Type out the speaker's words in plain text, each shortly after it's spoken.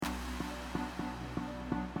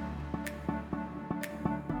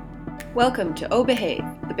Welcome to O Behave,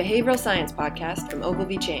 the behavioral science podcast from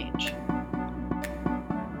Ogilvy Change.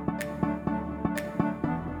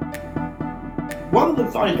 One of the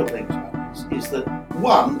vital things about this is that,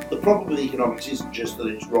 one, the problem with economics isn't just that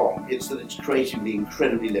it's wrong, it's that it's creatively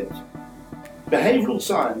incredibly limited. Behavioral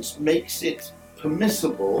science makes it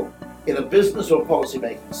permissible in a business or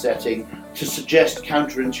policy-making setting to suggest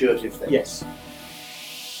counterintuitive things. Yes.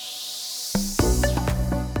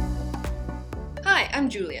 Hi, I'm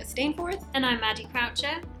Julia Stainforth. And I'm Maddie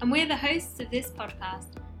Croucher, and we're the hosts of this podcast.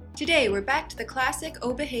 Today we're back to the classic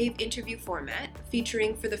O Behave interview format,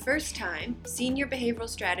 featuring for the first time senior behavioral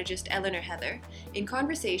strategist Eleanor Heather in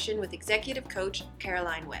conversation with executive coach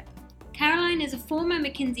Caroline Webb. Caroline is a former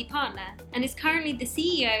McKinsey partner and is currently the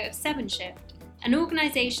CEO of 7Shift, an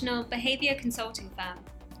organisational behaviour consulting firm.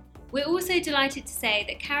 We're also delighted to say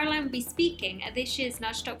that Caroline will be speaking at this year's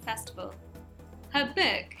Nudge Talk Festival. Her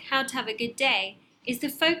book, How to Have a Good Day, is the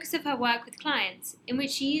focus of her work with clients, in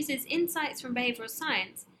which she uses insights from behavioural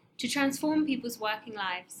science to transform people's working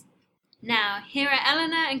lives. Now, here are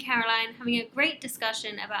Eleanor and Caroline having a great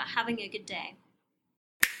discussion about having a good day.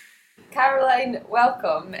 Caroline,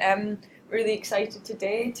 welcome. Really excited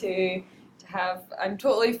today to have, I'm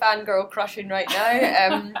totally fangirl crushing right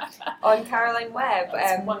now on Caroline Webb.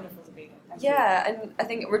 It's wonderful to be here. Thank you. And I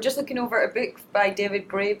think we're just looking over a book by David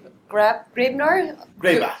Graeber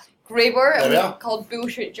called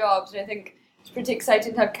Bullshit Jobs, and I think it's pretty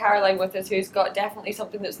exciting to have Caroline with us, who's got definitely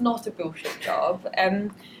something that's not a bullshit job.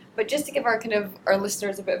 But just to give our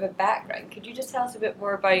listeners a bit of a background, could you just tell us a bit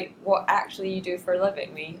more about what actually you do for a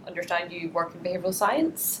living? We understand you work in behavioural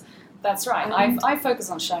science. That's right. I focus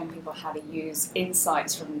on showing people how to use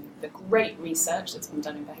insights from the great research that's been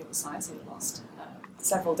done in behavioural science in the last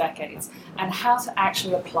several decades, and how to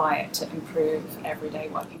actually apply it to improve everyday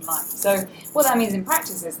working life. So what that means in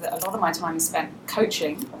practice is that a lot of my time is spent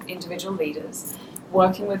coaching individual leaders,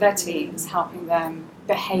 working with their teams, helping them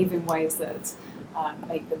behave in ways that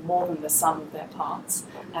make them more than the sum of their parts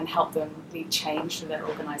and help them lead change to their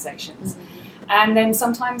organisations. And then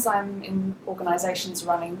sometimes I'm in organisations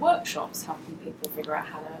running workshops, helping people figure out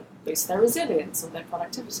how to boost their resilience or their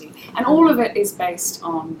productivity. And all of it is based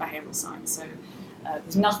on behavioural science. So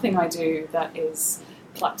there's nothing I do that is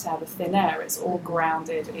plucked out of thin air. It's all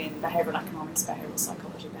grounded in behavioural economics, behavioural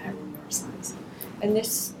psychology, behavioural neuroscience. And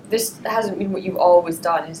this hasn't been what you've always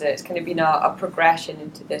done, is it? It's kind of been a progression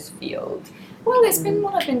into this field. Well, it's been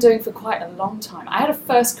what I've been doing for quite a long time. I had a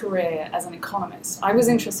first career as an economist. I was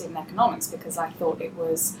interested in economics because I thought it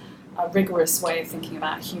was a rigorous way of thinking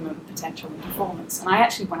about human potential and performance. And I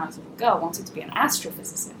actually, when I was a little girl, wanted to be an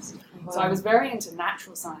astrophysicist. So I was very into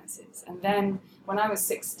natural sciences. And then when I was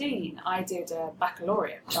 16, I did a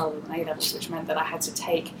baccalaureate rather than A-levels, which meant that I had to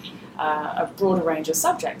take a broader range of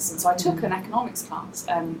subjects. And so I took an economics class,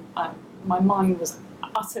 and my mind was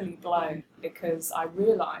utterly blown because I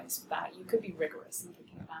realised that you could be rigorous in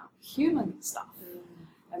thinking about human stuff.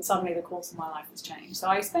 And suddenly the course of my life has changed. So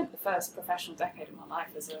I spent the first professional decade of my life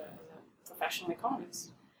as a professional economist.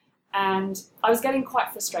 And I was getting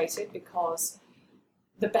quite frustrated because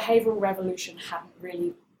the behavioural revolution hadn't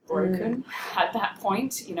really broken at that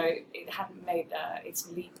point. You know, it hadn't made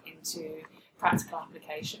its leap into practical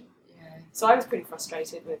application. Yeah. So I was pretty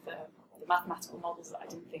frustrated with the mathematical models that I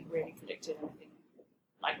didn't think really predicted anything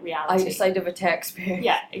like reality. Outside of a textbook.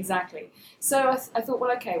 Yeah, exactly. So I thought,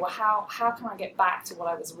 well, okay, how can I get back to what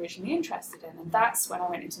I was originally interested in? And that's when I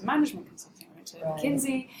went into management consulting. I went to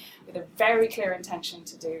McKinsey with a very clear intention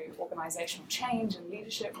to do organisational change and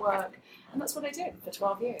leadership work. And that's what I did for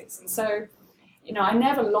 12 years. And so, you know, I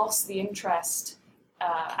never lost the interest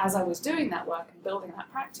as I was doing that work and building that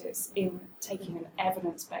practice in taking an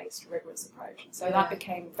evidence-based, rigorous approach. And so that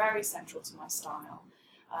became very central to my style,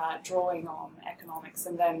 drawing on economics,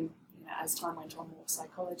 and then, you know, as time went on, more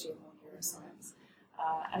psychology and more neuroscience.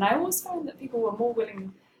 And I always found that people were more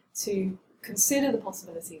willing to consider the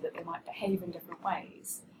possibility that they might behave in different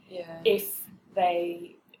ways if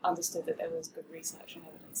they understood that there was good research and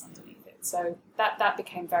evidence underneath it. So that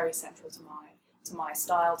became very central to my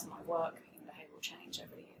style, to my work in behavioural change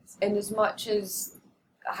over the years. And as much as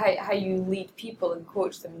how you lead people and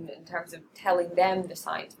coach them in terms of telling them the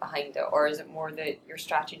science behind it, or is it more that your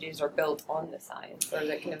strategies are built on the science, or is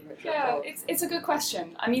it kind of it's a good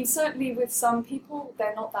question. I mean, certainly with some people,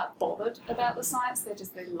 they're not that bothered about the science.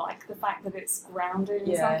 They like the fact that it's grounded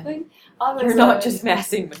in something. Others you're not just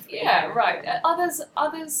messing with me. Yeah, right. Others,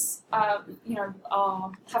 you know,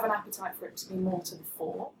 have an appetite for it to be more to the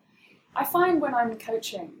fore. I find when I'm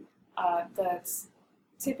coaching that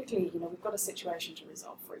typically, you know, we've got a situation to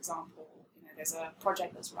resolve. For example, you know, there's a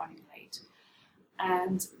project that's running late,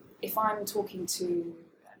 and if I'm talking to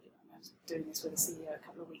was doing this with a CEO a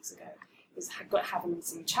couple of weeks ago, is having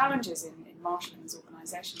some challenges in marshalling his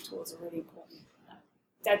organisation towards a really important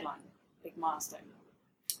deadline, big milestone.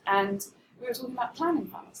 And we were talking about planning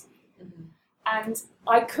fallacy. Mm-hmm. And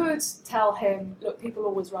I could tell him, look, people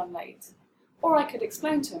always run late. Or I could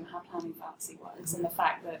explain to him how planning fallacy works and the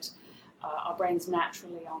fact that our brains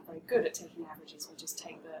naturally aren't very good at taking averages. We just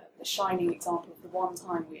take the shining example of the one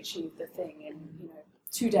time we achieved the thing in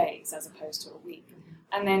 2 days as opposed to a week.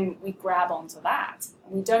 And then we grab onto that,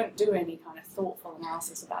 and we don't do any kind of thoughtful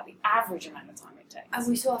analysis about the average amount of time it takes. And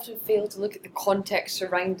we so often fail to look at the context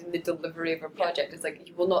surrounding the delivery of a project. Yeah. It's like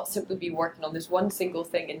you will not simply be working on this one single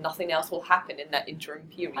thing and nothing else will happen in that interim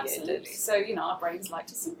period. Absolutely. So, our brains like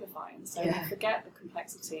to simplify, and so we forget the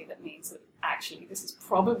complexity that means that actually this is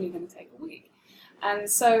probably going to take a week. And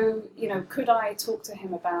so, could I talk to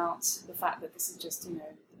him about the fact that this is just,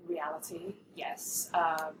 reality? Yes.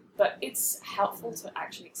 But it's helpful to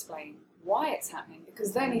actually explain why it's happening,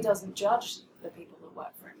 because then he doesn't judge the people that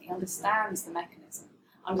work for him. He understands the mechanism,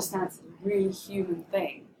 understands the really human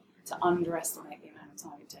thing to underestimate the amount of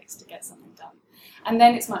time it takes to get something done. And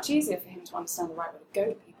then it's much easier for him to understand the right way to go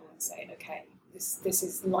to people and say, okay, this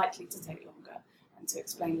is likely to take longer, and to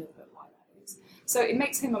explain a little bit why that is. So it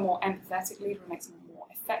makes him a more empathetic leader, it makes him a more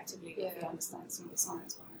effective leader if he understands some of the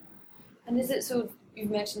science behind it. And is it so,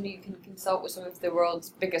 you've mentioned that you can consult with some of the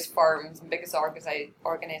world's biggest firms and biggest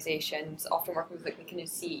organisations, often working with the kind of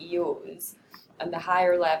CEOs and the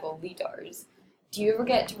higher level leaders. Do you ever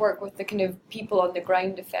get to work with the kind of people on the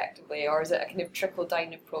ground effectively, or is it a kind of trickle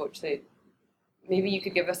down approach that maybe you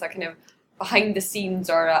could give us a kind of behind the scenes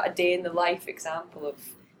or a day in the life example of,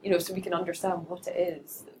 so we can understand what it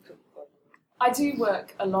is? I do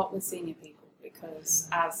work a lot with senior people because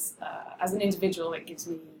as an individual it gives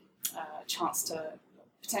me a chance to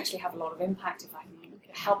potentially have a lot of impact. If I can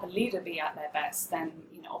help a leader be at their best, then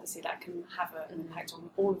obviously that can have an impact on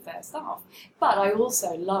all of their staff. But I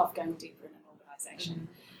also love going deeper in an organisation,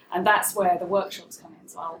 and that's where the workshops come in.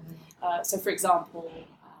 So for example,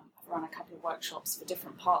 I've run a couple of workshops for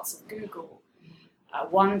different parts of Google.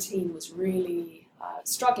 One team was really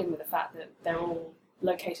struggling with the fact that they're all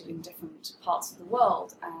located in different parts of the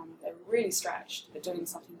world, and they're really stretched. They're doing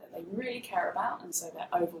something that they really care about, and so they're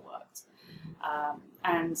overworked.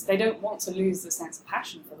 And they don't want to lose the sense of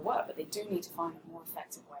passion for the work, but they do need to find a more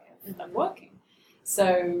effective way of working.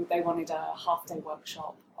 So they wanted a half-day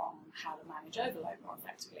workshop on how to manage overload more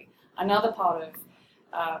effectively. Another part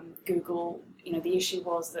of Google, the issue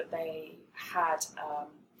was that they had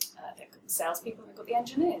they've got the salespeople and they've got the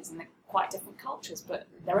engineers, and they're quite different cultures, but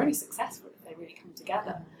they're only successful if they really come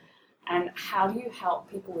together. And how do you help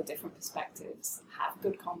people with different perspectives have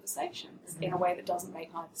good conversations in a way that doesn't make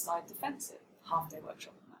either side defensive? Half-day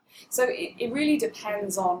workshop on that. So it really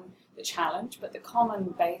depends on the challenge, but the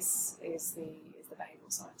common base is the behavioural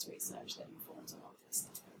science research that informs a lot of this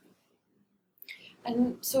stuff.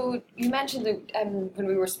 And so you mentioned that when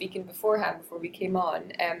we were speaking beforehand, before we came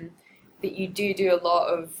on, that you do a lot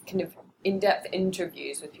of kind of in-depth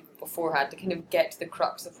interviews with people beforehand to kind of get to the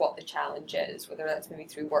crux of what the challenge is, whether that's maybe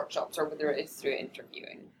through workshops or whether it is through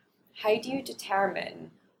interviewing. How do you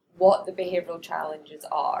determine what the behavioural challenges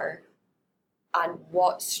are and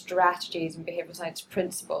what strategies and behavioural science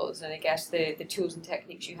principles, and I guess the tools and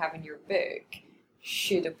techniques you have in your book,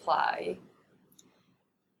 should apply?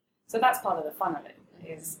 So that's part of the fun of it,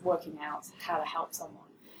 is working out how to help someone.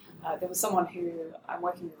 There was someone who I'm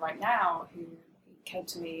working with right now who came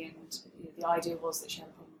to me, and the idea was that she had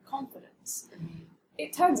a problem with confidence. Mm-hmm.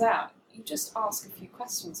 It turns out you just ask a few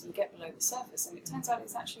questions and you get below the surface, and it turns out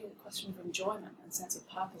it's actually a question of enjoyment and sense of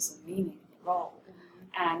purpose and meaning in the role,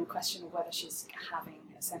 and a question of whether she's having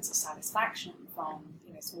a sense of satisfaction from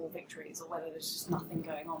small victories, or whether there's just nothing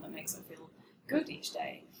going on that makes her feel good each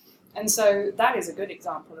day. And so that is a good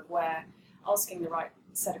example of where asking the right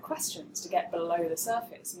set of questions to get below the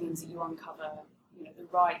surface means that you uncover the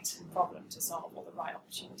right problem to solve or the right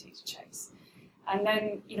opportunity to chase. And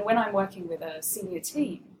then when I'm working with a senior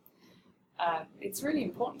team, it's really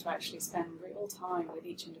important to actually spend real time with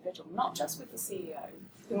each individual, not just with the CEO,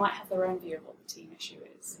 who might have their own view of what the team issue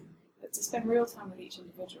is, but to spend real time with each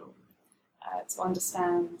individual to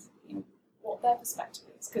understand what their perspective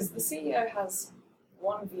is. Because the CEO has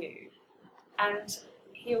one view, and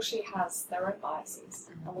he or she has their own biases,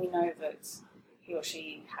 and we know that he or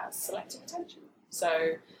she has selective attention.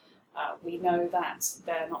 So we know that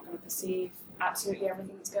they're not going to perceive absolutely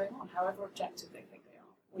everything that's going on, however objective they think they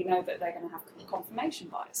are. We know that they're going to have confirmation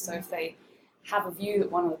bias. So if they have a view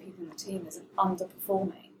that one of the people in the team is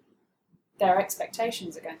underperforming, their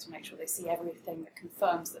expectations are going to make sure they see everything that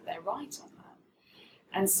confirms that they're right on that.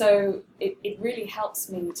 And so it really helps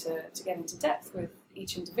me to get into depth with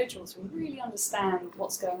each individual to really understand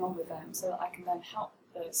what's going on with them, so that I can then help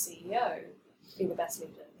the CEO be the best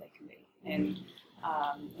leader they can be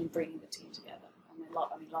in bringing the team together.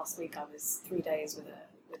 I mean, last week I was 3 days with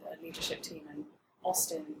a leadership team in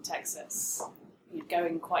Austin, Texas,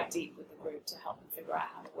 going quite deep with the group to help them figure out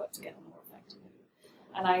how to work together more effectively.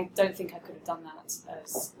 And I don't think I could have done that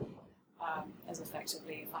as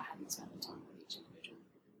effectively if I hadn't spent the time with each individual.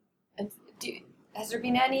 And has there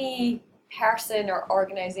been any person or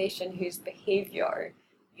organisation whose behaviour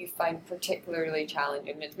you find particularly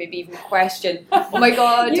challenging? It's maybe even question, oh my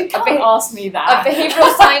god, you can't ask me that. A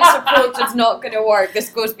behavioural science approach is not going to work. This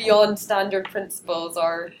goes beyond standard principles,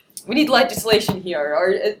 or we need legislation here,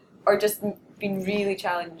 or just been really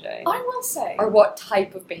challenging. I will say. Or what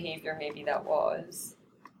type of behaviour maybe that was.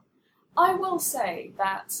 I will say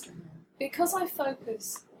that because I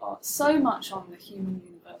focus so much on the human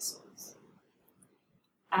universals,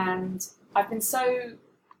 and I've been so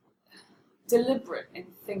deliberate in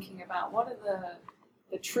thinking about what are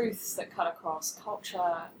the truths that cut across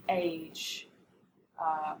culture, age,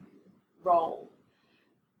 role.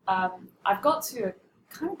 I've got to a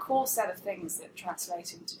kind of core set of things that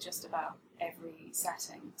translate into just about every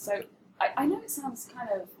setting. So I know it sounds kind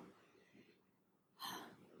of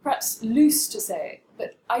perhaps loose to say it,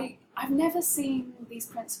 but I've never seen these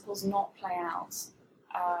principles not play out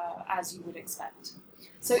as you would expect.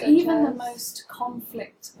 So even the most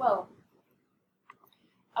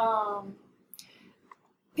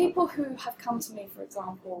people who have come to me, for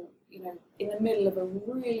example, in the middle of a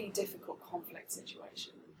really difficult conflict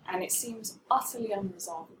situation, and it seems utterly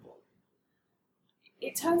unresolvable.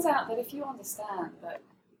 It turns out that if you understand that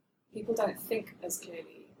people don't think as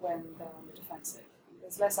clearly when they're on the defensive,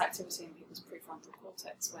 there's less activity in people's prefrontal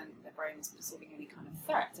cortex when their brain is perceiving any kind of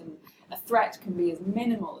threat, and a threat can be as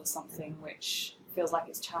minimal as something which feels like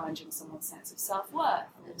it's challenging someone's sense of self-worth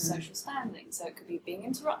or social standing. So it could be being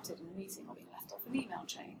interrupted in a meeting or being left off an email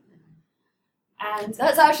chain. And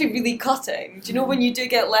that's actually really cutting. Do you know when you do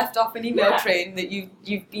get left off an email train that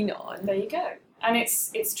you've been on? There you go. And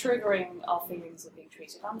it's triggering our feelings of being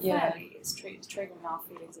treated unfairly. Yeah. It's triggering our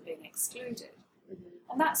feelings of being excluded.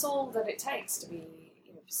 And that's all that it takes to be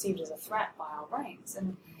perceived as a threat by our brains.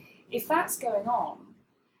 And if that's going on,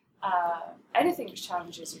 anything which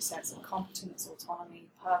challenges your sense of competence, autonomy,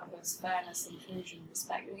 purpose, fairness, inclusion,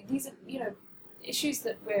 respect, these are issues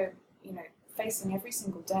that we're facing every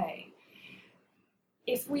single day.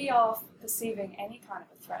 If we are perceiving any kind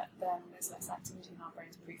of a threat, then there's less activity in our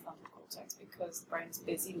brain's prefrontal cortex because the brain's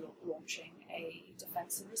busy launching a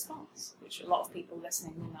defensive response, which a lot of people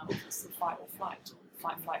listening will know is the fight or flight, or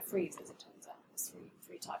fight, flight, freeze, as it turns out. There's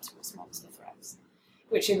three types of response to threats,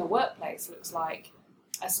 which in the workplace looks like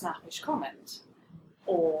a snappish comment,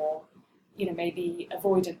 or maybe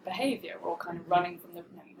avoidant behaviour, or kind of running from the.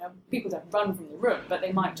 People don't run from the room, but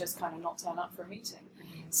they might just kind of not turn up for a meeting.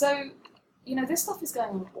 So. This stuff is going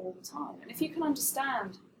on all the time. And if you can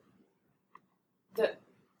understand that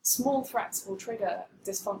small threats will trigger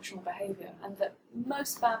dysfunctional behaviour, and that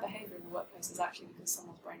most bad behaviour in the workplace is actually because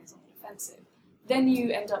someone's brain is on the defensive, then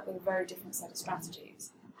you end up with a very different set of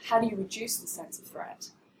strategies. How do you reduce the sense of threat?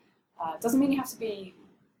 Doesn't mean you have to be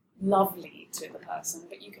lovely to the person,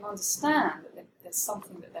 but you can understand that there's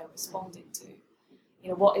something that they're responding to.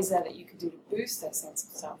 What is there that you can do to boost their sense of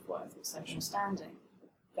self-worth or social standing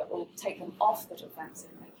that will take them off the defensive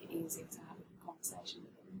and make it easier to have a conversation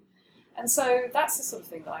with them. And so that's the sort of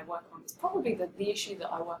thing that I work on. It's probably the issue that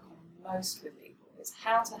I work on most with people, is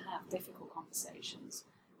how to have difficult conversations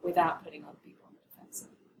without putting other people on the defensive.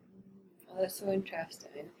 Oh, that's so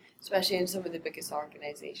interesting, especially in some of the biggest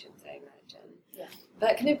organisations, I imagine. Yeah.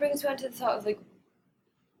 But can it bring us around to the thought of,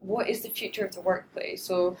 what is the future of the workplace?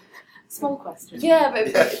 So, small question. Yeah,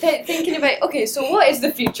 but thinking about, okay, so what is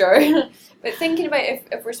the future? But thinking about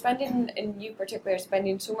if we're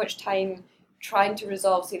spending so much time trying to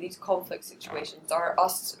resolve, say, these conflict situations, or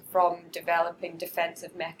us from developing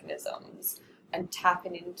defensive mechanisms and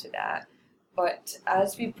tapping into that. But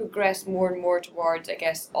as we progress more and more towards, I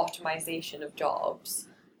guess, automation of jobs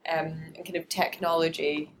and kind of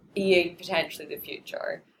technology being potentially the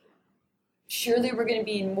future, surely we're going to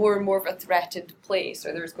be in more and more of a threatened place,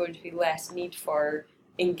 or there's going to be less need for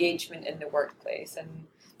engagement in the workplace. And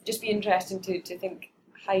just be interesting to think,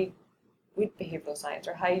 how would behavioural science,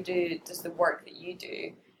 or how does the work that you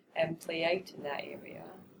do play out in that area?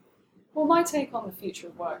 Well, my take on the future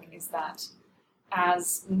of work is that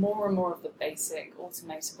as more and more of the basic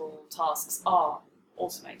automatable tasks are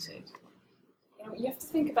automated, you have to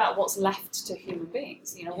think about what's left to human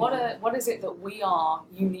beings. What is it that we are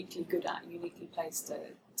uniquely good at, uniquely placed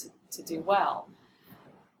to do well?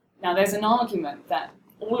 Now, there's an argument that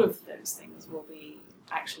all of those things will be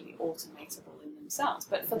actually automatable in themselves,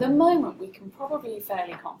 but for the moment, we can probably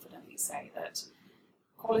fairly confidently say that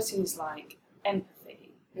qualities like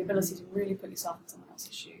empathy, the ability to really put yourself in someone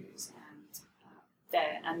else's shoes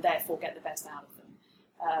and therefore get the best out of them,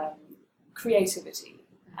 creativity,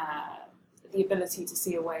 the ability to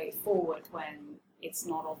see a way forward when it's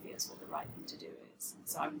not obvious what the right thing to do is.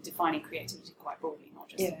 So I'm defining creativity quite broadly, not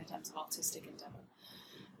just in terms of artistic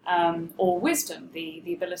endeavour. Or wisdom,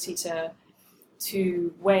 the ability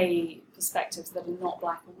to weigh perspectives that are not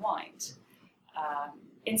black and white.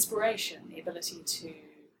 Inspiration, the ability to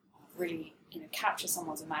really capture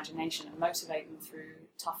someone's imagination and motivate them through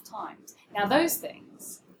tough times. Now those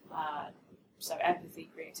things, so empathy,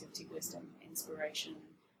 creativity, wisdom, inspiration,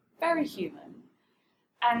 very human.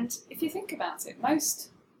 And if you think about it,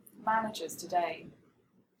 most managers today,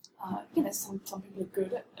 some people are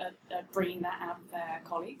good at bringing that out of their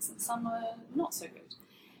colleagues and some are not so good.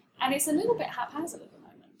 And it's a little bit haphazard at the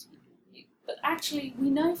moment. But actually,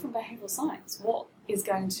 we know from behavioural science what is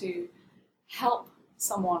going to help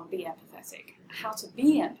someone be empathetic, how to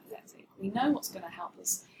be empathetic. We know what's going to help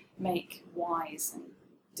us make wise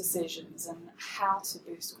decisions and how to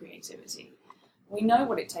boost creativity. We know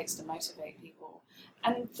what it takes to motivate people.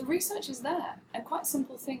 And the research is there. And quite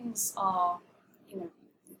simple things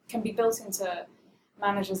can be built into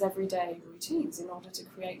managers' everyday routines in order to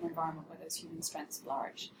create an environment where those human strengths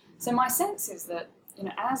flourish. So my sense is that,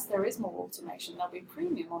 as there is more automation, there'll be a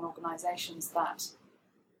premium on organisations that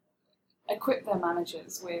equip their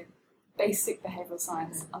managers with basic behavioural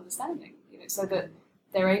science understanding, so that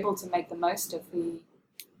they're able to make the most of the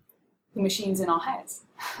machines in our heads,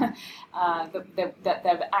 that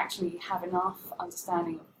they actually have enough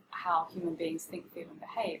understanding of how human beings think, feel and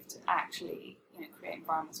behave to actually create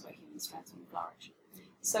environments where human strengths can flourish.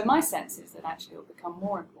 So my sense is that actually it will become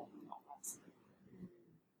more important, not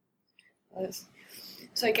less.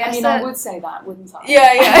 So I guess I would say that, wouldn't I?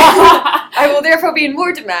 Yeah. I will therefore be in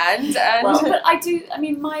more demand. And but I do.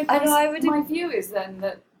 My view is then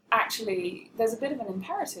that actually there's a bit of an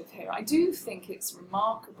imperative here. I do think it's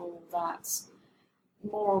remarkable that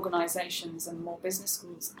more organisations and more business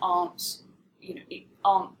schools aren't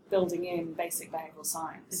building in basic behavioural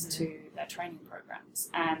science to their training programs,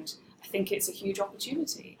 and I think it's a huge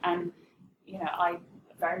opportunity. And I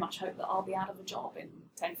very much hope that I'll be out of a job in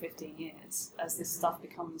 10, 15 years as this stuff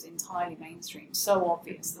becomes entirely mainstream, so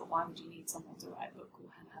obvious that why would you need someone to write a book or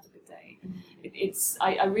have a good day?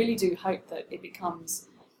 I really do hope that it becomes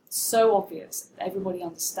so obvious that everybody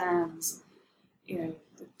understands, the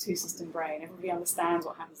two-system brain, everybody understands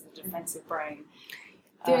what happens to the defensive brain.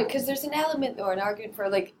 Because there's an element or an argument for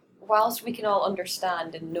whilst we can all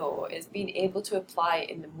understand and know, is being able to apply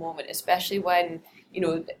it in the moment, especially when,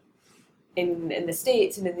 in the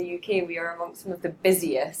States and in the UK, we are amongst some of the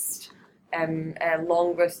busiest,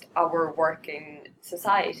 longest hour working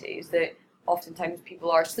societies, that oftentimes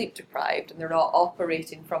people are sleep deprived and they're not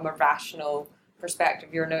operating from a rational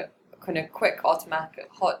perspective. You're in a kind of quick, automatic,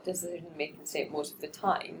 hot decision making state most of the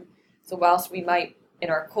time. So whilst we might,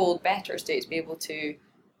 in our cold, better states, be able to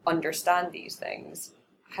understand these things,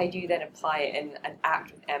 how do you then apply it in and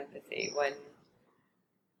act with empathy when...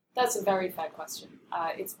 That's a very fair question.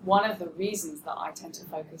 It's one of the reasons that I tend to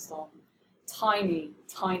focus on tiny,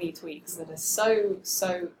 tiny tweaks that are so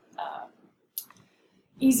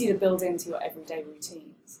easy to build into your everyday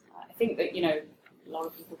routines. I think that, a lot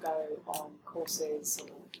of people go on courses or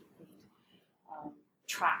read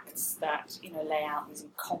tracts that, lay out these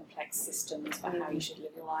complex systems for how you should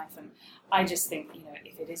live your life. And I just think,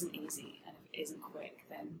 if it isn't easy and if it isn't quick,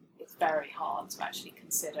 then it's very hard to actually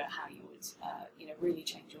consider how you would, really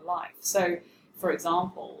change your life. So, for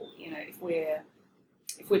example, if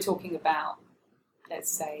we're talking about,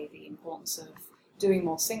 let's say, the importance of doing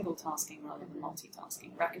more single tasking rather than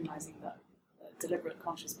multitasking, recognizing that the deliberate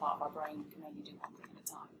conscious part of our brain can only do one thing at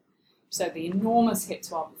a time. So the enormous hit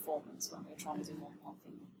to our performance when we're trying to do more than one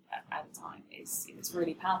thing at a time is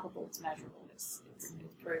really palpable, it's measurable, it's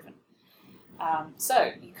proven.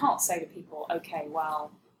 So you can't say to people, okay,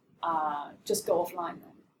 well, just go offline then.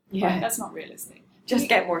 Yeah. Right? That's not realistic. Just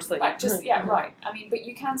get more sleep. Right, right. But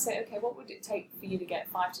you can say, okay, what would it take for you to get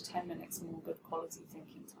 5 to 10 minutes more good quality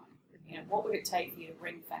thinking time? What would it take for you to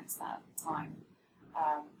ring fence that time?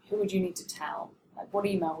 Who would you need to tell? What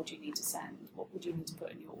email would you need to send? What would you need to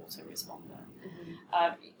put in your autoresponder?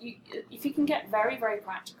 If you can get very, very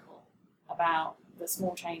practical about the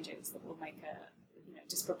small changes that will make a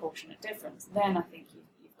disproportionate difference, then I think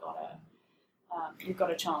you've got you've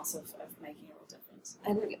got a chance of making a real difference.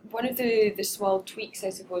 And one of the small tweaks, I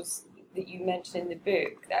suppose, that you mentioned in the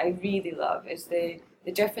book that I really love is the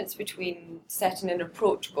difference between setting an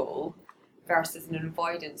approach goal versus an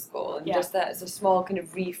avoidance goal, and just that as a small kind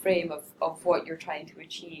of reframe of what you're trying to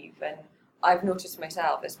achieve. And I've noticed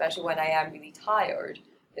myself, especially when I am really tired,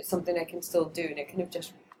 it's something I can still do, and it kind of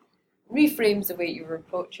just reframes the way you're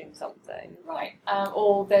approaching something. Right.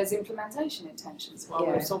 Or there's implementation intentions. While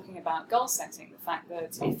Yeah. we're talking about goal setting, the fact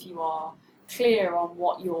that if you are clear on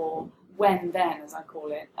what your when then, as I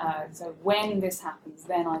call it, so when this happens,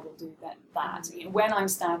 then I will do that. You know, when I'm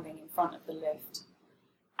standing in front of the lift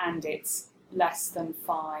and it's less than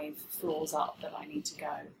 5 floors up that I need to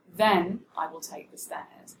go, then I will take the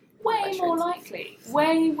stairs. Way more likely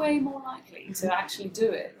more likely to actually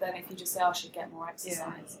do it than if you just say, I should get more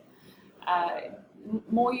exercise.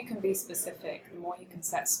 More you can be specific, the more you can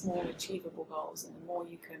set small achievable goals, and the more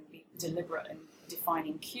you can be deliberate in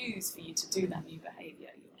defining cues for you to do that new behaviour,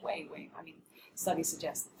 you're I mean, studies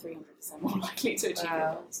suggest 300% more likely to achieve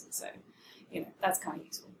your goals. So, that's kind of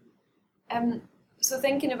useful. So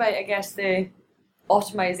thinking about, I guess, the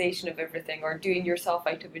automation of everything, or doing yourself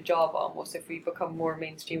out of a job almost, if we become more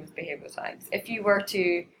mainstream with behavioural science, if you were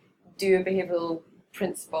to do a behavioural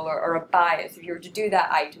principle or a bias, if you were to do that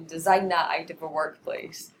out and design that out of a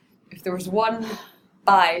workplace, if there was one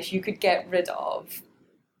bias you could get rid of,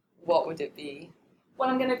 what would it be? Well,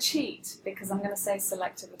 I'm going to cheat because I'm going to say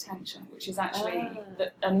selective attention, which is actually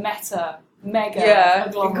a mega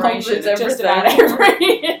agglomeration of just about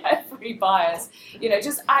every bias.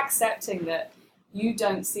 Just accepting that you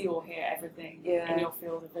don't see or hear everything in your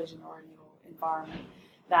field of vision or in your environment,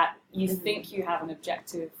 that you think you have an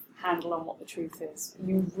objective handle on what the truth is.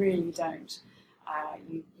 You really don't.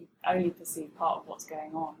 You only perceive part of what's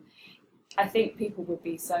going on. I think people would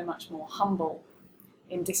be so much more humble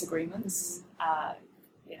in disagreements.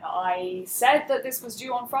 I said that this was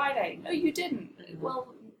due on Friday. No, you didn't. Well,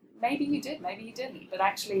 maybe you did, maybe you didn't. But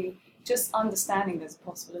actually, just understanding there's a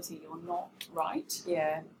possibility you're not right.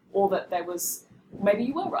 Yeah. Or that maybe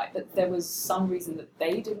you were right, but there was some reason that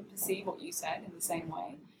they didn't perceive what you said in the same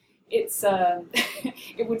way. It's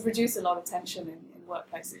it would reduce a lot of tension in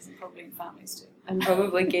workplaces and probably in families too. And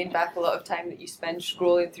probably gain back a lot of time that you spend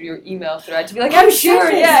scrolling through your email thread to be like, I'm sure,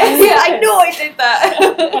 I know I did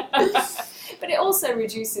that. But it also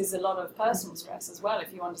reduces a lot of personal stress as well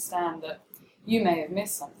if you understand that you may have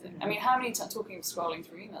missed something. I mean, how many talking of scrolling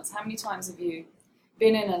through emails, how many times have you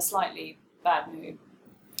been in a slightly bad mood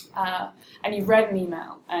and you've read an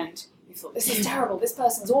email and you thought, this is terrible, this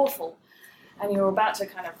person's awful, and you're about to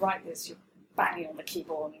kind of write this, you're banging on the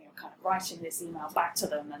keyboard and you're kind of writing this email back to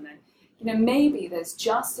them, and then maybe there's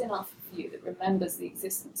just enough of you that remembers the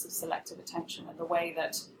existence of selective attention and the way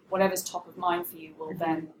that whatever's top of mind for you will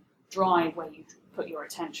then drive where you put your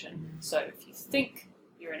attention. So if you think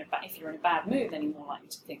you're in a bad mood, then you're more likely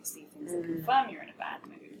to see things that confirm you're in a bad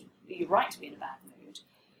mood, that you're right to be in a bad mood.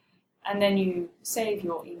 And then you save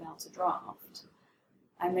your email to draft,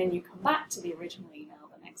 and then you come back to the original email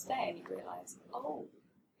the next day and you realise, oh,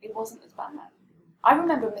 it wasn't as bad. I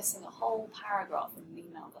remember missing a whole paragraph in an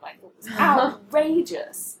email that I thought was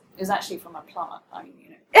outrageous. It was actually from a plumber. I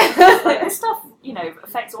mean, this stuff,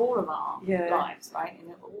 affects all of our lives, right?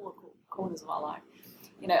 In all the corners of our life.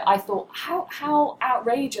 I thought, how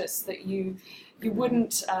outrageous that you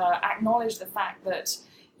wouldn't acknowledge the fact that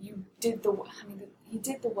you did he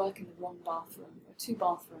did the work in the wrong bathroom, or 2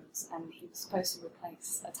 bathrooms, and he was supposed to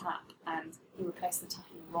replace a tap, and he replaced the tap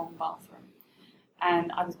in the wrong bathroom.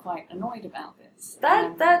 And I was quite annoyed about this.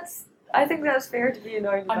 I think that's fair to be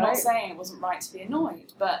annoyed about. I'm not saying it wasn't right to be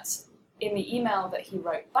annoyed, but in the email that he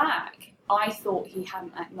wrote back, I thought he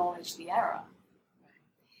hadn't acknowledged the error.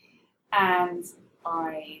 And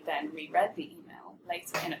I then reread the email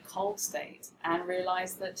later in a cold state and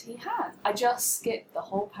realised that he had. I just skipped the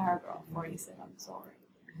whole paragraph where he said, I'm sorry.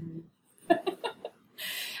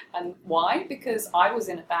 And why? Because I was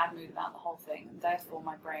in a bad mood about the whole thing, and therefore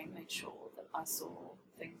my brain made sure that I saw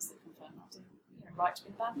things that confirmed I was right to be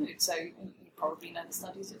in a bad mood. So you probably know the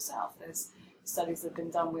studies yourself. There's studies that have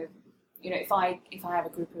been done with, if I have a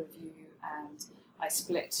group of you and I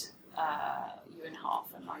split you in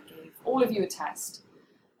half and I give all of you a test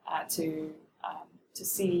to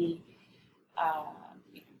see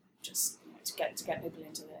to get people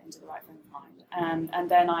into the right frame of mind, and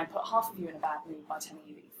then I put half of you in a bad mood by telling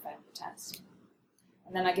you that you failed the test,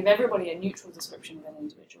 and then I give everybody a neutral description of an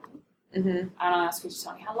individual, and I ask you to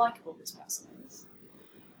tell me how likable this person is.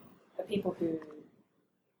 The people who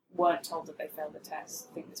weren't told that they failed the test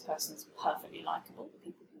think this person is perfectly likable. The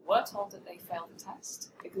people who were told that they failed the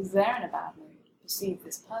test, because they're in a bad mood, perceive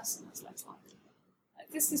this person as less likable.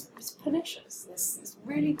 this is it's pernicious. This is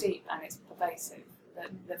really deep and it's pervasive.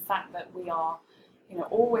 The fact that we are,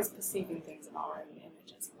 always perceiving things in our own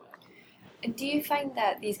image, as it were. And do you find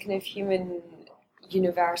that these kind of human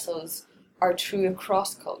universals are true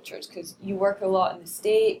across cultures? Because you work a lot in the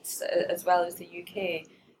States as well as the UK.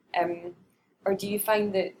 Or do you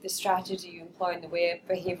find that the strategy you employ in the way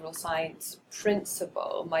a behavioural science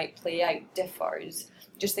principle might play out differs?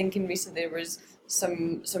 Just thinking recently there was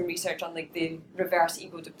some research on like the reverse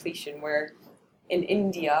ego depletion, where in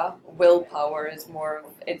India willpower is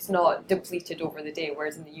it's not depleted over the day,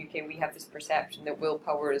 whereas in the UK we have this perception that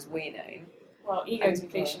willpower is waning. Well, ego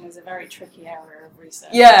depletion is a very tricky area of research.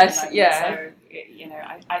 Yes, yeah. So,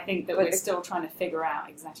 I think that we're still trying to figure out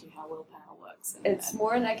exactly how willpower works. It's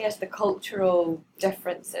more in, I guess, the cultural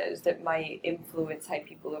differences that might influence how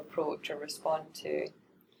people approach or respond to.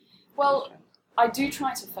 Well, I do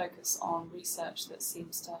try to focus on research that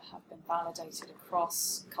seems to have been validated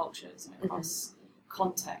across cultures and across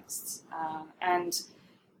contexts. And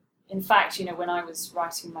in fact, when I was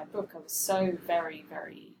writing my book, I was so very,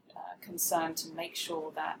 very concerned to make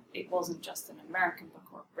sure that it wasn't just an American book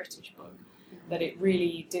or a British book, that it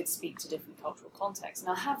really did speak to different cultural contexts.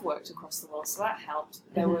 And I have worked across the world, so that helped.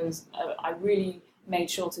 I really made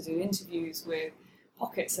sure to do interviews with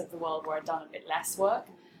pockets of the world where I'd done a bit less work,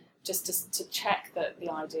 just to check that the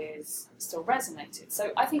ideas still resonated.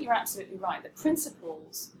 So I think you're absolutely right. The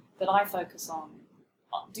principles that I focus on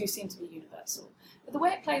do seem to be universal. But the way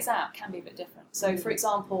it plays out can be a bit different. So, for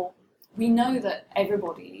example, we know that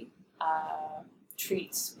everybody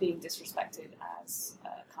treats being disrespected as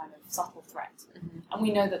a kind of subtle threat. And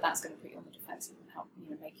we know that that's going to put you on the defensive and help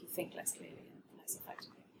make you think less clearly and less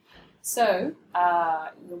effectively. So,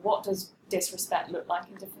 what does disrespect look like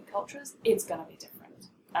in different cultures? It's going to be different.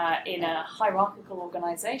 In a hierarchical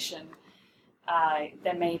organisation,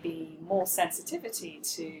 there may be more sensitivity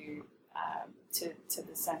to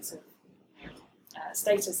the sense of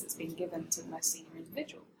status that's been given to the most senior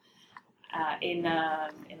individual. In a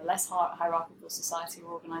less hierarchical society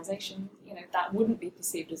or organisation, that wouldn't be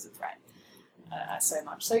perceived as a threat so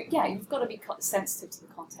much. So yeah, you've got to be sensitive to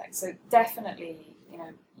the context. So definitely,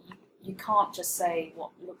 you can't just say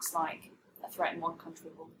what looks like a threat in one country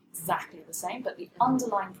will be exactly the same, but the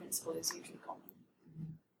underlying principle is usually common.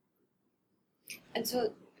 And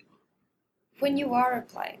so, when you are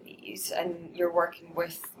applying these and you're working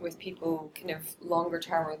with people kind of longer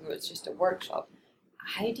term, although it's just a workshop,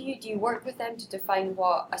 how do you work with them to define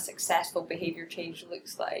what a successful behaviour change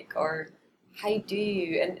looks like? Or how do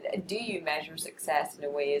you measure success in a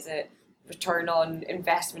way? Is it return on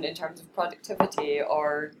investment in terms of productivity,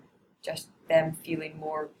 or just them feeling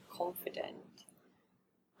more confident?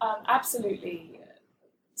 Absolutely.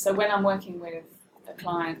 So when I'm working with a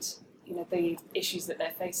client, the issues that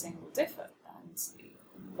they're facing will differ. And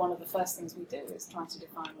one of the first things we do is try to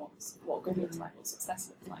define what good looks like, what success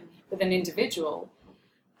looks like. With an individual,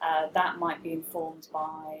 that might be informed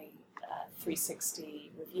by a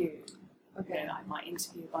 360 review. Okay. I might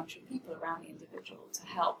interview a bunch of people around the individual to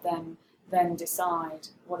help them then decide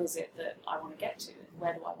what is it that I want to get to and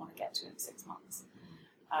where do I want to get to in 6 months.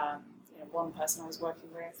 One person I was working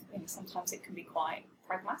with, sometimes it can be quite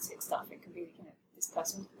pragmatic stuff. It can be, this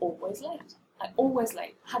person's always late. Always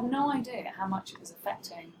late. Had no idea how much it was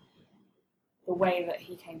affecting the way that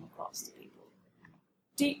he came across to people.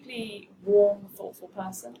 Deeply warm, thoughtful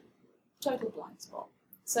person, total blind spot.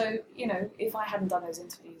 So, if I hadn't done those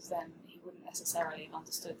interviews, then he wouldn't necessarily have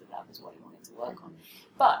understood that was what he wanted to work on.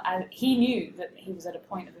 But he knew that he was at a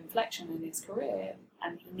point of inflection in his career,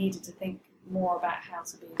 and he needed to think more about how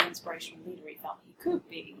to be an inspirational leader he felt he could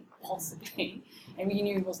be, possibly, and he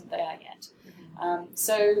knew he wasn't there yet.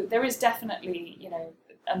 So there is definitely,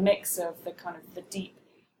 a mix of the kind of the deep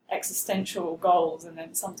existential goals and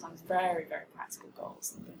then sometimes very, very practical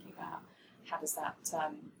goals, and thinking about how does that,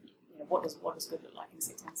 what does good look like in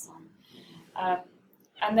 6 months' time.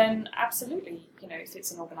 And then absolutely, if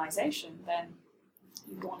it's an organisation, then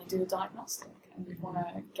you want to do a diagnostic and you want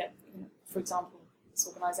to get, for example, this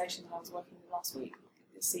organisation that I was working with last week,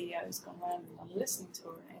 the CEO has gone around and done a listening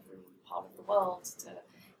tour in every part of the world to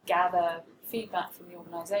gather feedback from the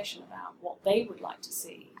organisation about what they would like to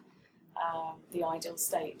see the ideal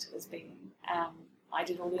state as being. I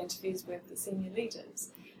did all the interviews with the senior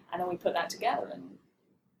leaders, and then we put that together, and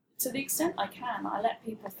to the extent I can, I let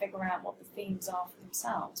people figure out what the themes are for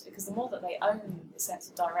themselves, because the more that they own the sense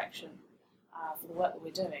of direction for the work that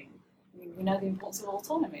we're doing, we know the importance of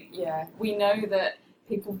autonomy. Yeah. We know that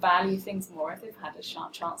people value things more if they've had a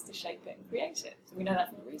chance to shape it and create it. So we know that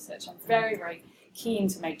from the research. I'm very, very keen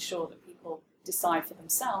to make sure that people decide for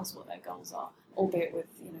themselves what their goals are, albeit with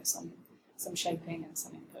some some shaping and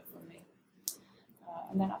some input from me.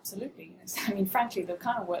 And then absolutely, I mean, frankly, the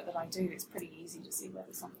kind of work that I do, it's pretty easy to see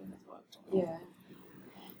whether something has worked or not. Yeah.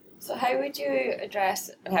 So how would you address,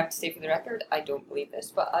 and I have to say for the record, I don't believe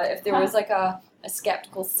this, but if there was like a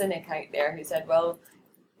skeptical cynic out there who said, well,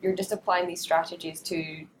 you're just applying these strategies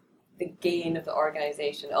to the gain of the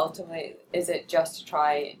organisation. Ultimately, is it just to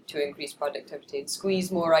try to increase productivity and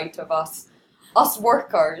squeeze more out of us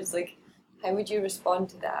workers? Like, how would you respond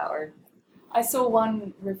to that? Or I saw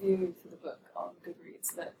one review for the book on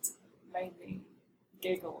Goodreads that made me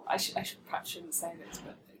giggle. I perhaps shouldn't say this,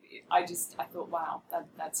 but I thought, wow,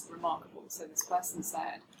 that's remarkable. So this person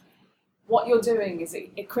said, what you're doing is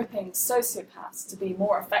equipping sociopaths to be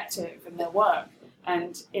more effective in their work,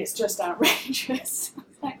 and it's just outrageous.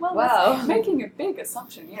 It's like, well, wow, that's making a big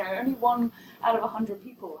assumption. Only 1 out of 100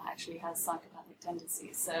 people actually has psychopathic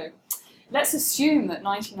tendencies. So let's assume that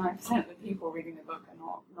 99% of the people reading the book are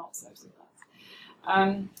not sociopaths.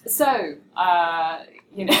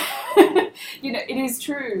 It is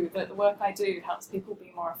true that the work I do helps people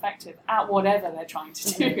be more effective at whatever they're trying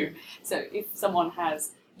to do. So if someone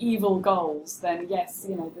has evil goals, then yes,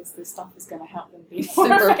 this stuff is going to help them be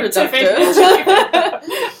more effective.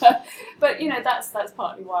 But that's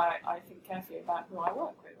partly why I think carefully about who I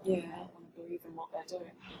work with. I want to believe in what they're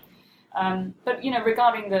doing. But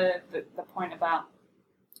regarding the point about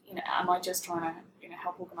am I just trying to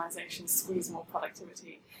help organisations squeeze more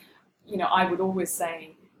productivity? I would always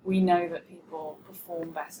say we know that people perform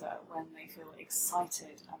better when they feel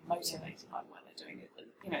excited and motivated by what they're doing.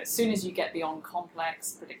 As soon as you get beyond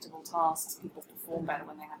complex, predictable tasks, people perform better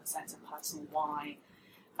when they have a sense of personal why.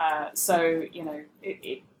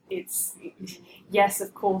 Yes,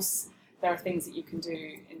 of course, there are things that you can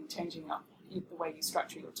do in changing up the way you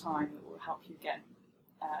structure your time that will help you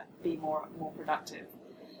be more productive.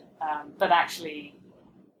 But actually,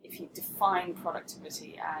 if you define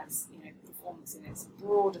productivity as performance in its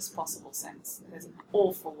broadest possible sense, there's an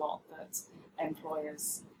awful lot that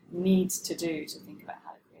employers need to do to think about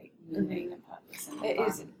how to create meaning and purpose. It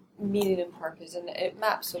is meaning and purpose, and it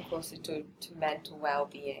maps so closely to mental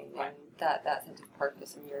well-being and that sense of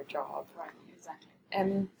purpose in your job. Right, exactly.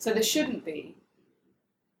 So there shouldn't be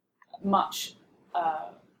much,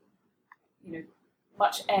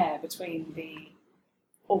 much air between the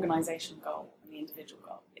organisation goal and the individual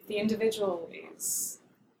goal. If the individual is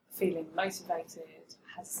feeling motivated,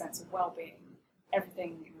 has a sense of well-being,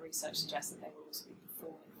 everything in research suggests that they will also be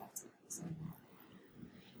performing better. So.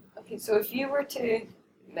 Okay, so if you were to,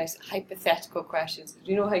 nice hypothetical questions, because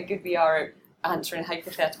you know how good we are at answering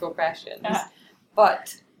hypothetical questions,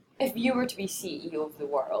 but if you were to be CEO of the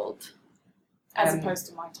world, as opposed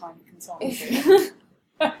to my tiny consultancy,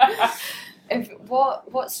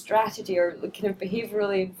 what strategy or kind of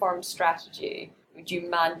behaviourally informed strategy would you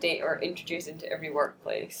mandate or introduce into every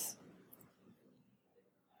workplace?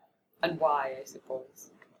 And why, I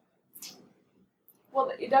suppose?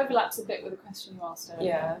 Well, it overlaps a bit with the question you asked earlier.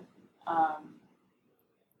 Yeah.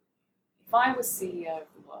 If I was CEO of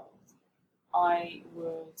the world, I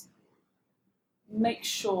would make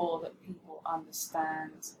sure that people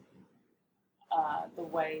understand the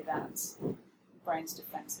way that the brain's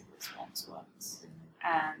defensive response works,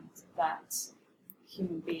 and that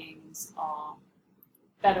human beings are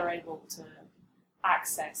better able to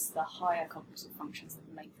access the higher cognitive functions that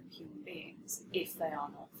make them human beings if they are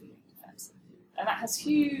not feeling defensive. And that has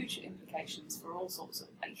huge implications for all sorts of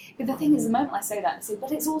things. But the thing is, the moment I say that, I say,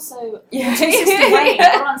 but it's also two-system brain.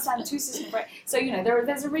 I don't understand two-system brain. So,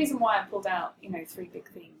 there's a reason why I pulled out, 3 big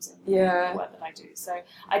themes in the work that I do. So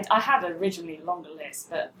I had originally a longer list,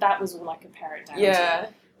 but that was all I could pare it down to,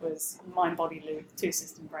 was mind, body, loop,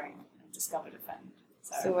 two-system brain, and discover, defend.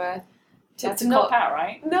 So that's a cop-out,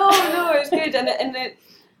 right? No, it's good. And it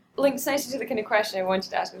links nicely to the kind of question I wanted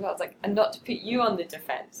to ask as well. It's like, and not to put you on the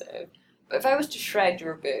defensive, but if I was to shred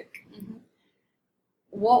your book,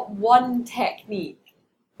 what one technique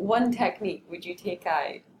would you take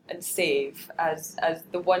out and save as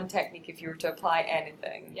the one technique, if you were to apply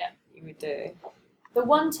anything, you would do? The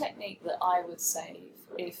one technique that I would save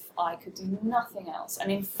if I could do nothing else, and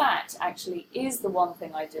in fact actually is the one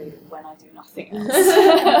thing I do when I do nothing else.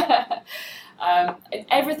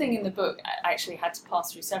 Everything in the book actually had to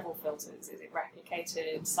pass through several filters. Is it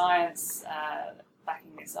replicated science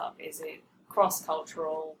backing this up? Is it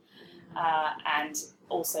cross-cultural? And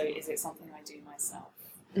also, is it something I do myself?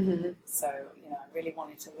 So, I really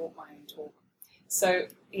wanted to walk my own talk. So,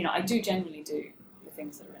 I do generally do the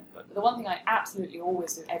things that are in the book. But the one thing I absolutely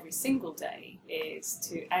always do every single day is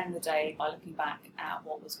to end the day by looking back at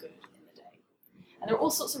what was good in the day. And there are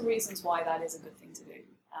all sorts of reasons why that is a good thing to do.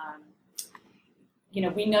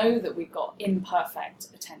 we know that we've got imperfect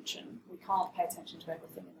attention. We can't pay attention to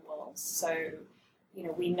everything in the world. So,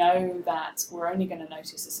 we know that we're only going to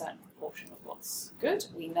notice a certain proportion of what's good.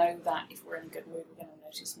 We know that if we're in a good mood, we're going to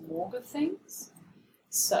notice more good things.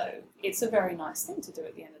 So it's a very nice thing to do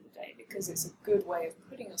at the end of the day, because it's a good way of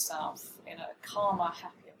putting yourself in a calmer,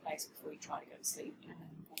 happier place before you try to go to sleep,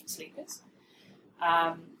 sleepers.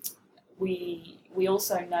 We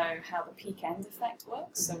also know how the peak end effect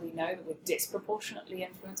works, so we know that we're disproportionately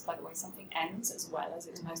influenced by the way something ends as well as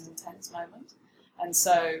its most intense moment. And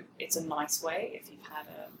so it's a nice way, if you've had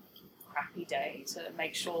a crappy day, to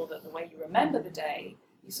make sure that the way you remember the day,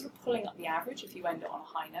 you're sort of pulling up the average if you end it on a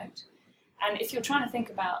high note. And if you're trying to think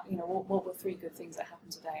about, what were 3 good things that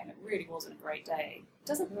happened today, and it really wasn't a great day, it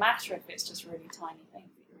doesn't matter if it's just really tiny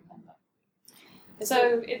things that you remember.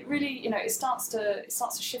 So it really, it starts to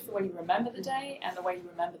shift the way you remember the day, and the way you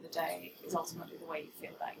remember the day is ultimately the way you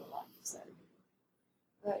feel about your life. So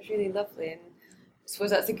that's really lovely, and I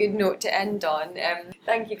suppose that's a good note to end on.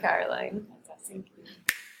 Thank you, Caroline. Thank you.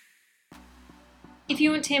 If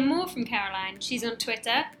you want to hear more from Caroline, she's on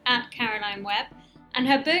Twitter @CarolineWebb, and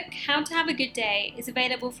her book, How to Have a Good Day, is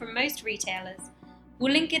available from most retailers.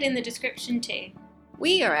 We'll link it in the description too.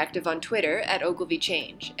 We are active on Twitter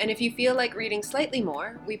 @OgilvyChange, and if you feel like reading slightly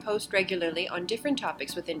more, we post regularly on different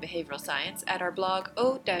topics within behavioural science at our blog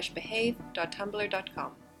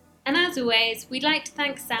o-behave.tumblr.com. And as always, we'd like to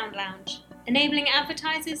thank Sound Lounge, enabling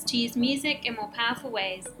advertisers to use music in more powerful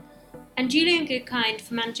ways, and Julian Goodkind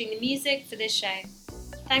for managing the music for this show.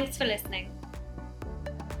 Thanks for listening.